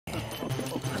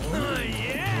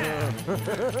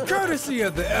Courtesy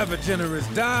of the ever-generous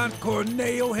Don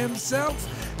Corneo himself.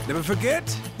 Never forget,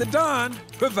 the Don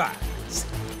provides.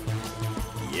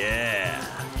 Yeah.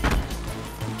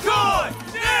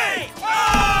 Corneo!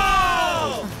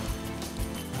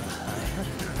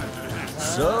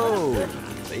 So,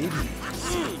 ladies,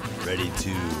 ready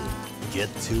to get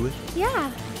to it?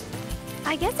 Yeah.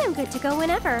 I guess I'm good to go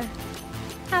whenever.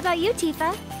 How about you,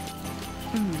 Tifa?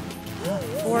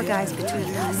 4 guys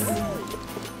between us.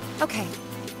 Okay,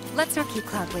 let's not keep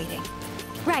Cloud waiting.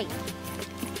 Right.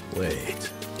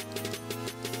 Wait.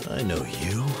 I know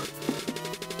you.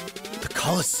 The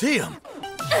Colosseum!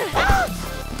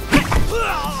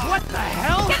 What the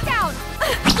hell? Get down!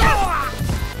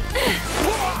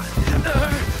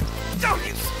 Oh,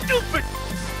 you stupid!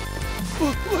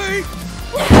 Wait!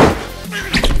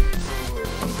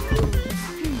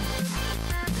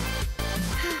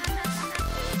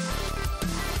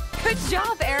 Good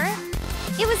job, Aerith!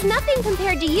 It was nothing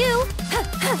compared to you.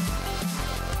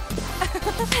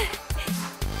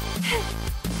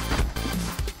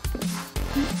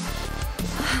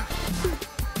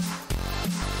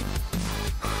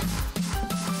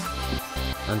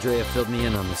 Andrea filled me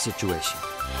in on the situation.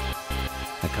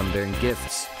 I come bearing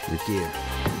gifts, your gear.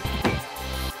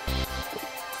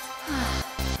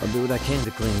 I'll do what I can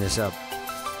to clean this up.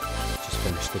 Just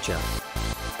finish the job.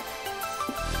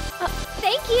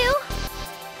 Thank you.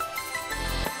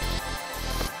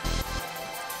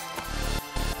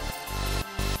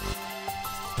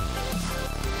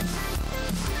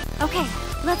 Okay,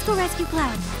 let's go rescue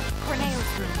Cloud.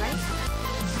 Corneo's room, right?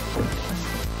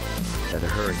 Better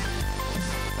hurry.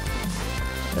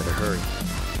 Better hurry.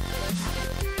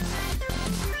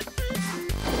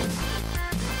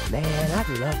 Man, I'd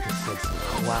love to spend some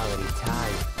quality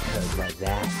time with cuz like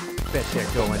that. Bet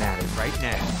they're going at it right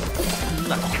now.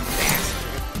 Lucky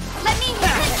bastard. Let me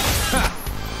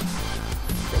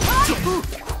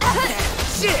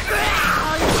Shit!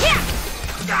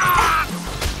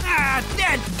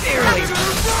 Dead barely!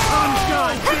 I'm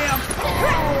goddamn!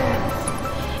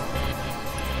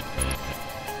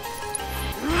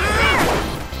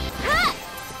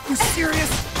 You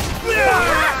serious?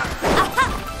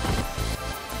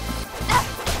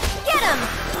 Get him!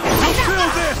 I'll kill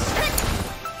this!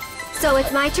 So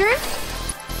it's my turn?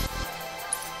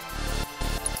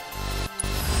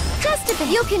 Just a bit.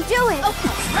 You can do it.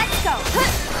 Okay, let's go!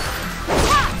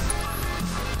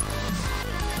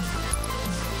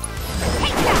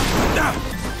 Take that!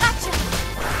 Gotcha!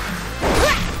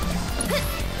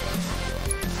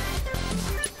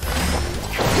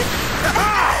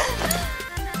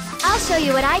 I'll show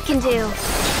you what I can do.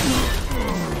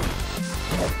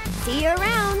 See you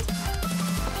around.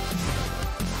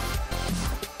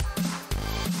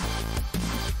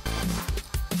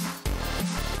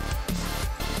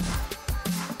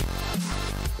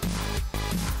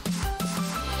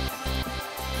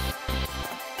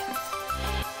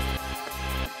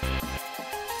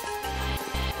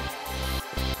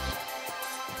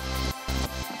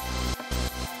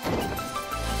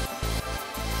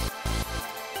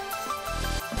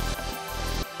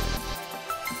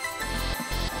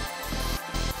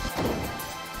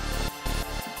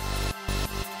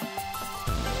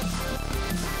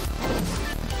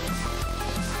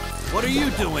 What are you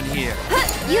doing here?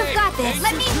 You've got this.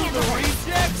 Let me handle it!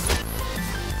 Rejects!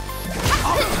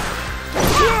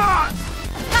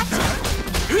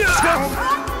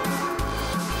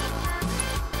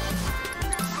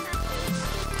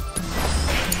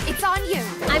 It's on you!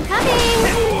 I'm coming.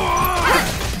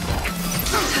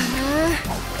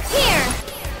 Here.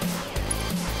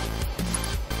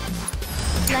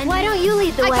 Why don't you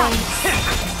lead the I got way? it.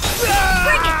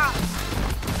 Bring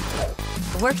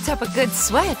it! Worked up a good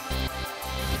sweat.